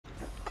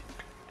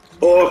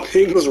Oh,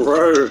 King's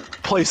Row.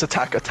 Please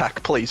attack,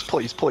 please,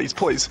 please, please,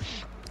 please.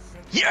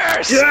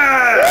 Yes!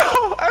 Yeah!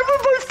 I'm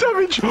at both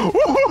damage!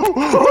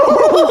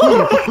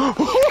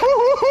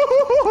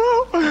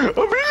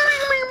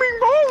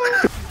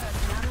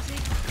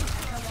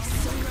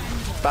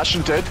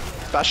 Bastion dead.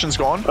 Bastion's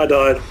gone. I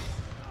died.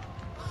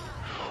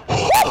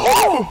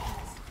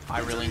 I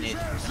really need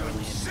help.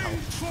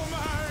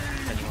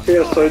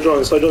 Yeah,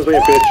 Sojourn's being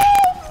a bitch.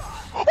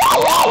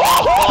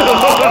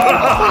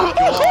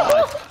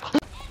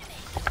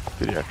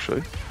 Did he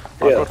actually?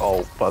 Yeah. I got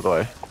ult, by the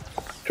way.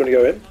 Do you want to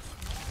go in?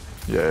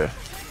 Yeah.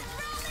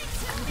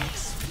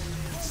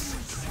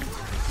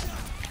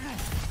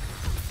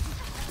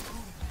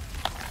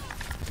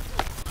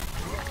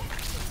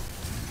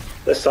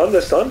 They're stunned,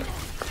 they're stunned.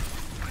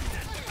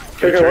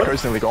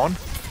 Jericho's nearly gone.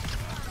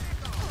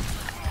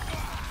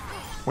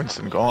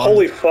 Winston gone.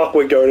 Holy fuck,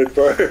 we're goated,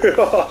 bro.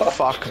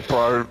 Fuck,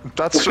 bro.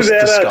 That's just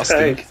Without our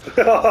disgusting. tank.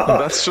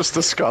 That's just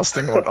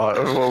disgusting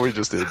what we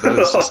just did. That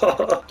is just...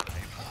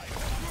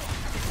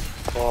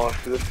 Oh, I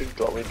should have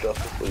got me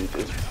just before you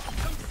did.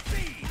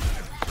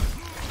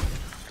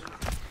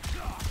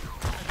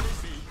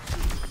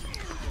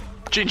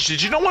 Ginge,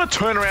 did you not want to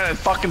turn around and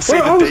fucking see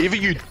the diva?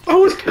 You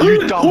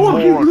dumb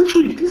moron. You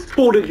literally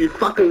distorted, you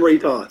fucking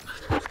retard.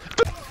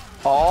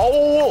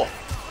 Oh!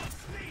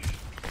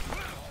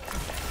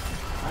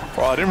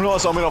 Bro, I didn't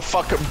realize I'm in a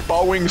fucking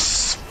Boeing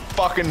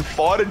fucking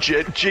fighter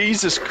jet.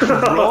 Jesus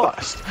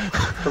Christ.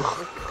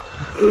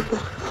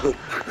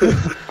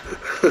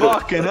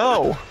 Fucking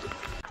hell.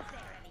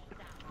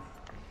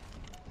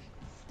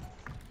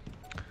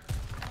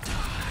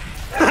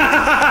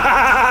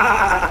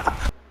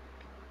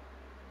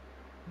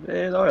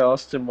 Man, I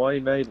asked him why he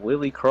made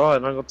Lily cry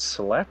and I got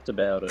slapped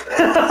about it.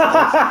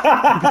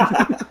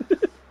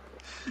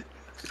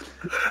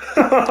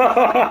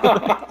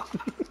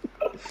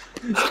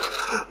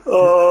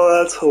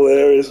 Oh, that's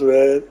hilarious,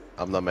 man.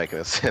 I'm not making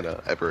a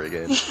Santa ever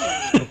again.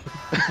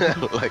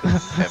 Like,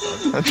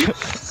 ever.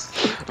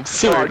 I'm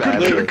sorry,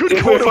 bad. Good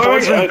If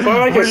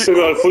I make a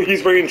Suna,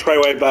 Fluky's bringing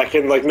Treyway back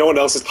and like no one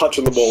else is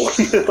touching the ball.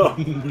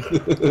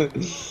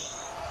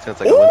 Sounds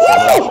like a win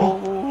Santa.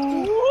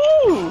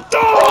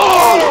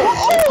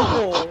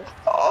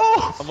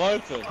 I'm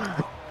open.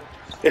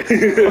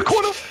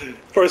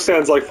 First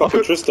sounds like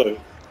fucking Tristo.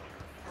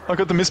 I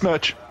got the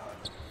mismatch.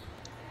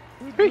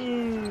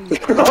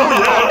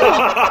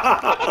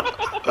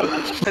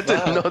 That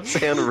did not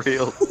sound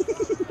real.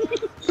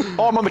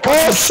 Oh, I'm on the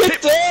Oh,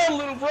 sit down,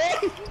 little bro!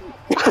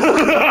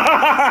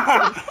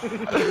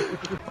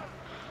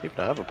 Even I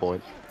have a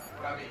point.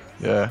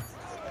 Yeah.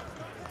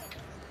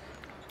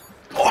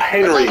 Oh,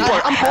 Henry!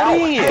 I'm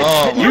holding it!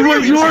 Oh,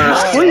 You were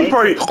asleep,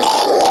 bro!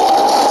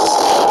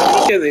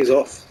 Get these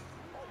off.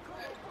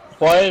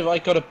 why have I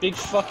got a big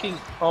fucking...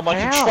 Oh, my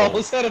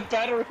controller's out of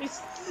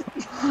batteries.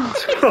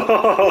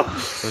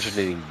 Those are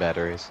needing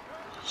batteries.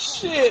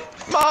 Shit!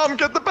 Mom,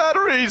 get the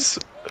batteries!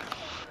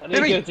 I need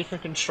to get a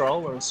different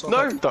controller and stuff.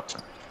 No!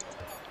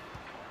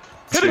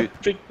 Hit it!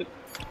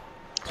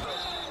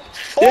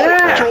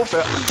 Yeah! Control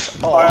fail.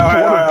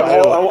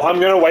 Oh,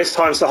 I'm gonna waste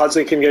time so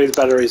Hudson can get his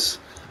batteries.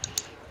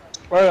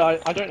 Bro,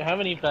 I don't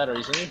have any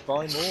batteries. I need to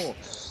buy more.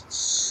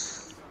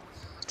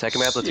 Take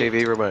him out the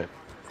TV remote.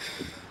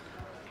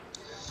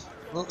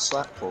 Not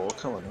slap ball,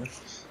 come on, man.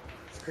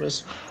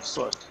 Where's...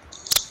 Like,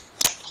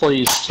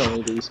 please tell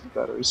me these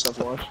batteries have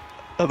life.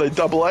 Are they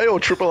AA or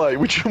AAA?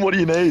 What do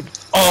you need?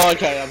 Oh,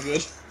 okay, I'm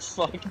good.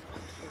 Fuck.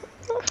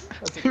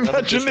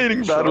 Imagine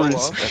needing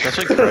batteries. That's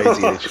actually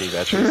crazy that she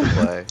batteries to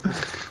play.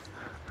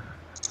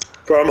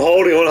 Bro, I'm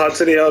holding on,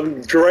 Hudson here.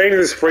 I'm draining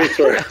this free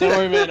throw. Don't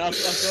worry, man.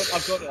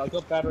 I've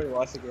got battery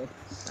life again.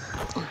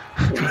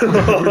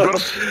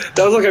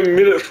 That was like a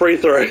minute free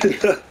throw.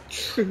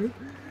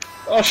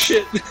 Oh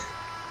shit.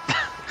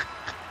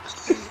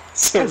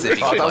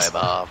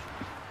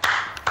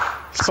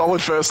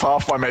 Solid first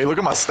half by me. Look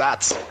at my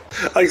stats.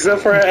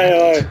 Except for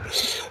AI.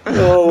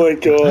 Oh my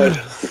god.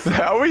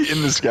 How are we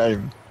in this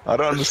game? I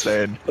don't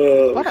understand.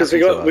 Because we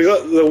got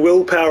the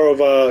willpower of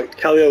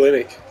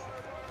Kaliolynic.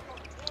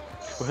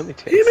 We're only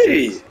 10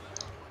 Gimme!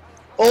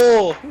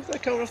 Oh, who's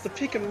that coming off the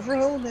pick and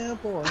roll now,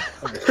 boy?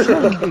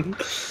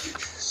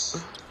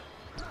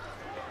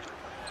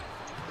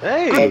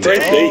 Hey!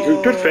 Great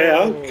D, good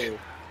foul.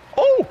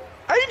 Oh,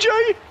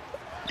 AJ!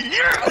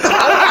 Yeah!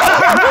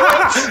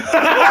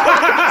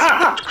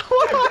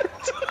 What?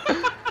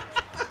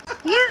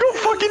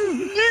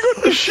 You got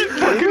the shit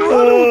fucking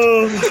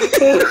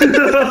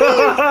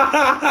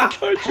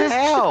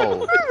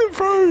How?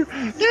 Bro,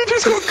 you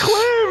just got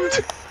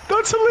clammed.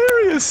 That's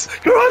hilarious.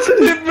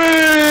 Hit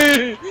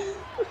me!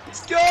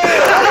 Let's go!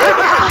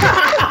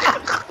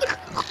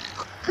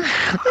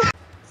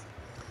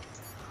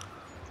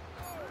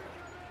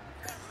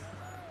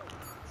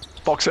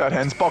 Box out,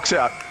 hands. Box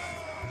out.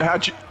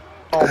 How'd you...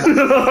 Oh my...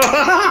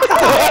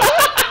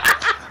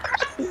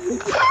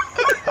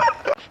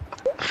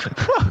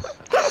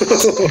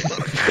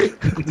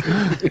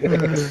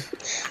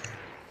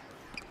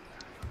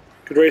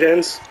 Good read,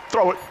 hands.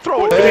 Throw it.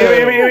 Throw it.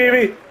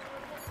 Gimme.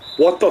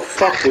 What the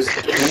fuck was...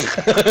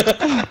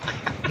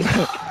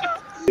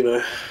 You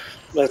know,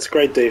 that's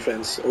great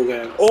defense all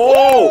game.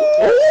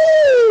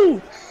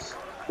 Oh!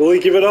 Will he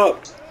give it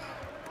up?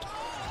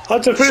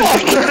 Hunter, finish the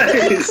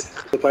plays!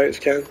 The players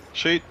can.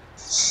 Shoot.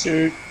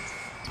 Shoot.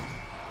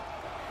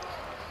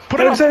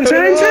 Put it up! Put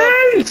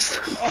it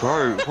up.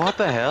 Bro, what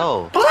the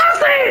hell?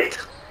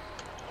 Perfect!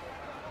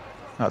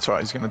 That's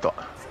right, he's gonna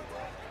die.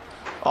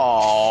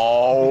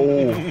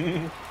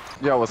 Oh!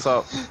 Yo, what's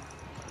up?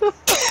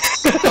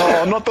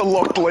 Oh, not the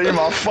locked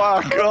lemur,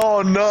 fuck!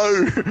 Oh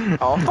no!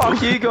 Oh,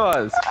 fuck you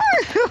guys!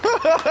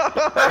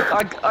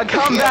 I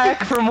come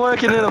back from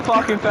working in a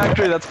fucking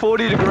factory that's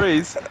 40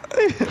 degrees.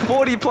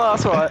 40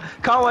 plus, right?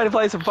 Can't wait to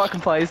play some fucking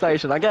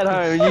PlayStation. I get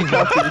home and you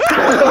come.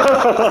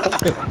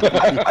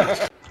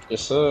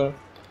 Yes, sir.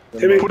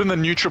 Put in the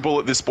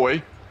NutriBullet this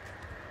boy.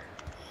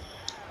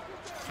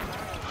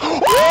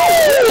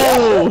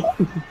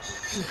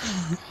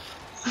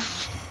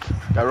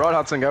 Go right,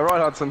 Hudson. Go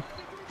right, Hudson.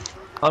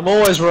 I'm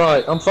always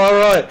right. I'm far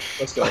right.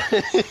 Let's go.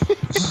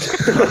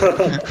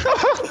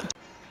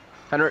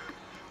 Henrik.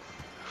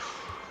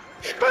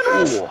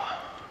 Ooh.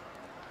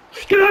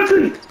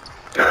 Jonathan!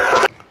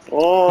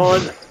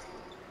 On.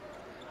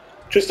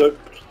 Tristo,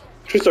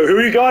 who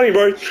are you guarding,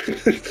 bro?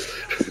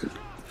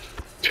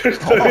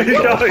 Tristo, who are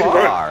you guarding,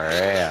 bro?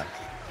 Yeah.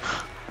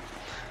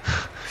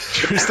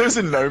 Tristo's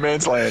in no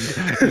man's land.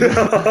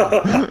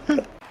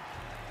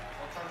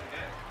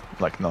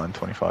 Like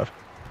 9:25.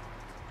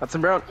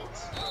 Hudson Brown.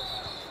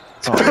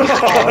 Oh,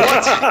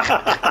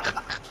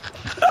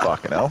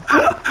 fucking hell.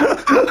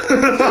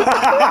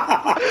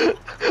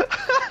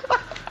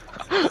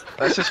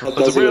 That's just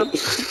That's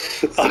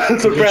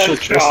a brown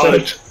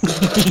charge.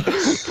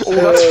 Oh,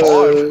 that's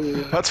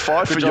 5. That's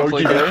 5 for job, Yogi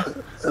Lee. Bear.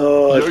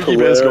 Oh, Yogi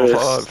Bear's got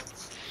hilarious.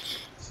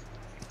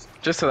 5.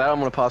 Just to that, I'm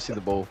gonna pass you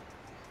the ball.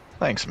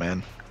 Thanks,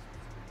 man.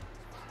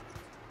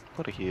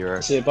 What a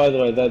hero. See, by the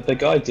way, the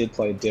guy did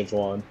play Div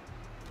 1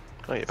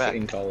 Oh, you're back.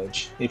 in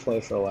college. He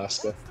played for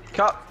Alaska.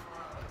 Cut.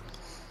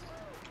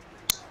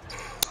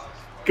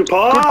 Good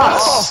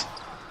pass!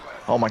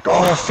 Oh my Oh,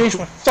 god. fish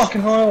my fucking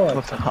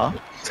highlight. Huh?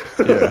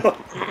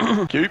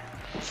 Yeah. Cute.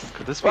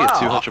 Could this be a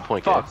 200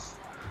 point game?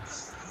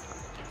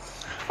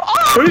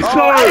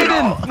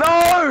 Tristo!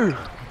 No!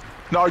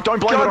 No, don't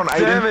blame it on God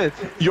Aiden. damn it!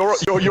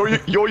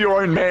 You're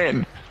your own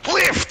man.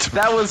 Lift!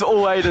 That was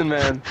all Aiden,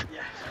 man.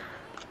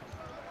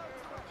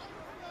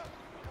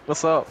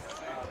 What's up?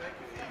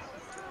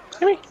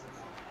 Gimme.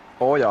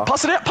 Oh yeah.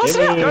 Pass it out, pass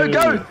it out! Go,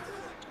 go!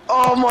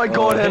 Oh my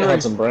god, Henry.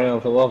 Hudson Brown,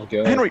 for the love of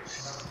God. Henry!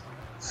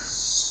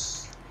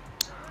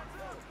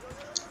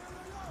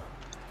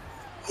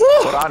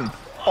 Well done.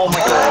 Oh my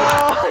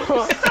god.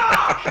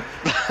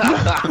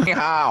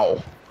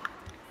 Ow.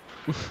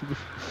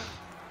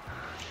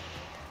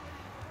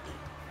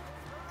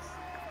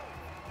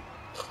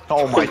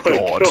 Oh my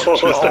god.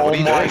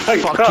 Oh my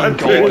fucking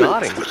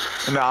god.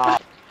 Nah.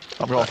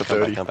 I'm going for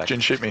 30. come back. Jin,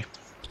 shoot me.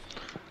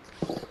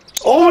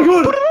 Oh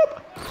my god!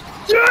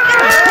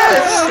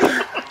 Yes!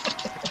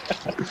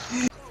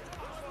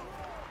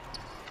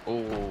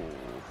 Ooh.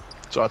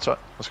 It's alright.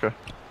 Let's go.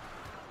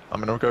 I'm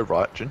gonna go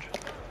right, Jin.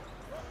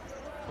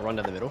 I'll run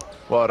down the middle.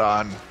 Well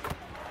done.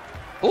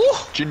 Ooh!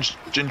 Jin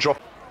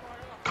drop.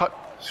 Cut.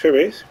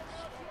 Scribbies.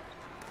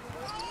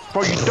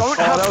 Bro, you don't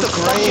have to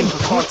fucking...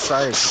 For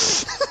fuck's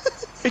sake.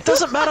 It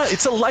doesn't matter,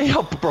 it's a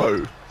layup,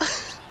 bro.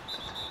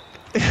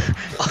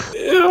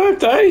 Yeah, I have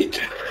to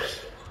eat.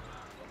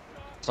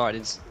 Sorry,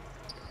 it's...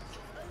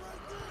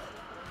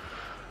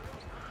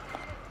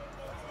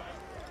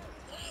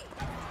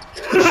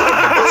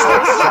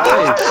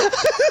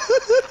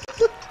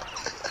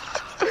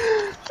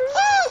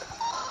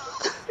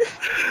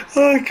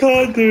 I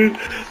can't, dude.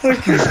 I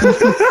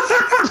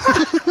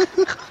can't.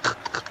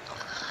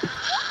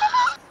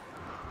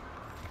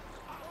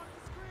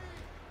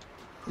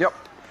 Yep.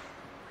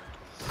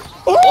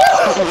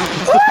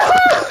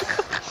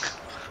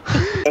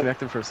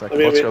 Connected for a second.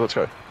 Let's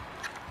go.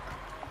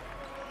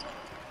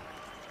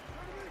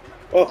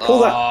 Oh, pull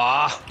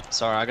that.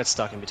 Sorry, I got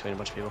stuck in between a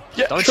bunch of people.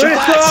 Yeah, Don't shoot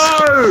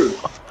that!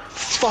 Tristo!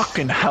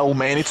 Fucking hell,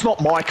 man. It's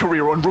not my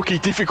career on rookie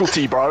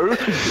difficulty, bro.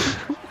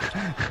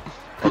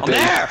 I'm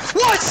there!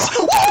 What?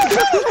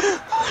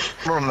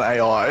 On an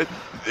AI,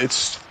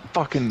 it's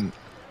fucking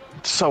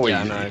so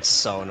Yeah, easy. no, it's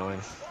so annoying.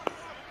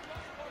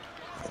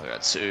 I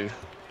got 2.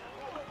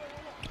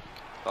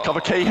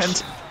 Cover key,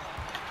 hands.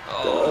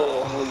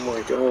 Oh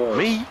my god.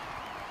 Me?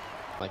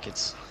 Like,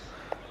 it's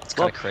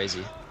kind of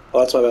crazy. Oh,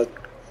 that's my bad.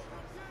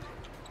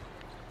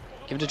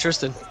 Give it to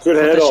Tristan. Good Put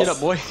head that off. shit up,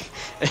 boy.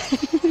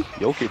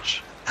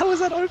 Jokic. How was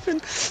that open?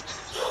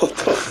 What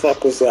the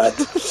fuck was that?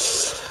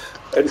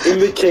 An in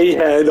the key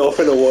hand off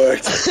and it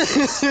worked.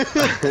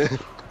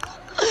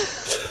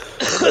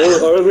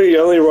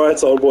 only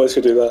rights old boys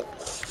could do that.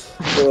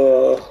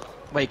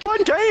 Wait,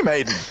 One game,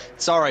 Aiden.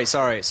 sorry,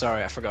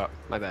 I forgot.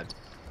 My bad.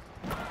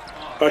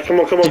 Alright, come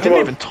on. You didn't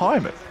even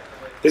time it.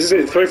 This is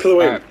it. 3 for the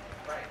win. Alright.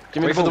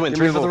 Give me 3 for the ball, win, give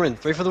 3 me for the ball. win,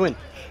 3 for the win.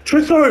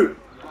 Tristo!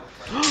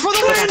 For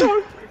the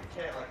win!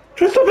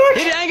 Tristo back!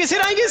 Hit Angus,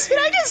 hit Angus, hit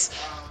Angus!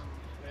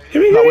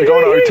 No, we're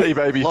going to OT,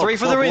 baby. Three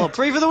for the win.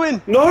 Three for the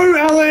win. No, We're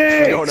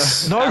going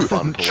Alex! to... No,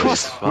 Fun boys.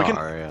 trust. We can...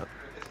 Far out.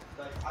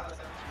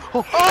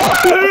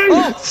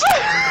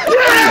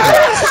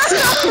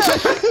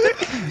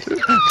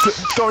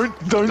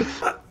 Don't.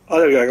 Oh,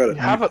 there we go, I got it.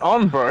 Have it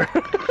on, bro.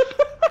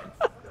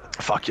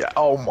 Fuck yeah.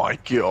 Oh my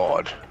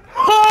god.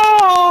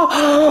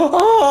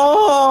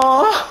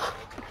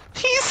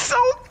 He's so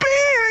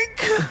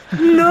big!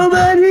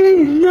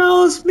 Nobody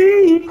knows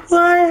me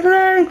quite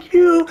like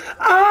you.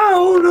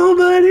 Oh,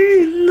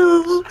 nobody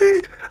knows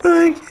me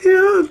like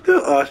you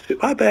do. Oh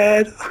shit, my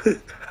bad.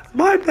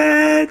 My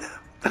bad.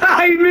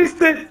 I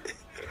missed it.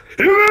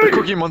 The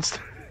Cookie Monster.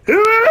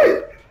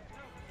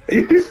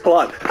 You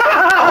slut.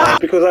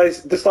 Because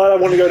I decided I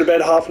want to go to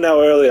bed half an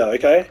hour earlier,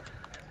 okay?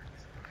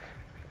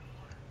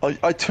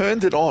 I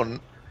turned it on,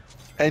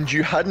 and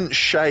you hadn't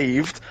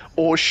shaved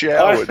or I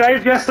showered.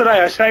 shaved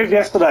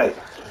yesterday.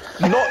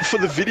 Not for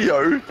the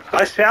video.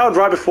 I showered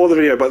right before the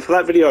video, but for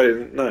that video I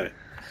didn't know.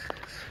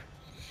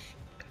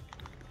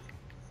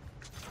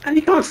 And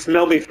you can't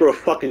smell me through a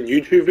fucking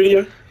YouTube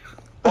video.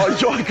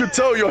 Oh, I could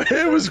tell your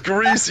hair was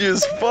greasy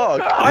as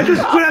fuck. I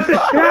just went out the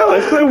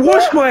shower, so I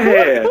washed my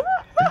hair.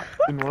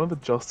 In one of the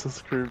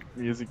Justice Crew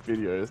music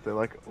videos, they're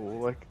like all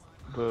like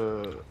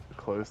the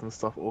clothes and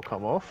stuff all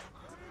come off,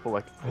 or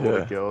like all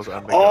the girls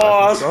and the guys. Oh,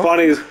 and that's stuff.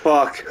 funny as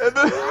fuck.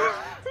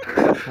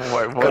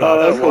 Wait, what?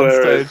 Oh, that's At one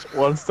hilarious.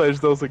 one stage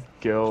there was a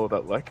girl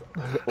that like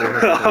all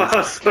her I clothes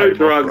was so came off,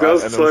 drunk, that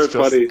was and it so just,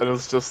 funny. and it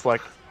was just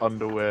like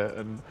underwear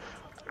and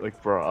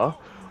like bra.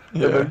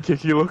 Yeah. And then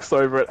Kiki looks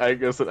over at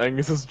Angus, and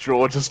Angus's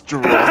jaw just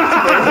dropped. Bro.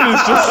 He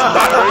was just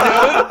staring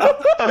at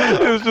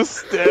it. He was just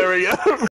staring at it.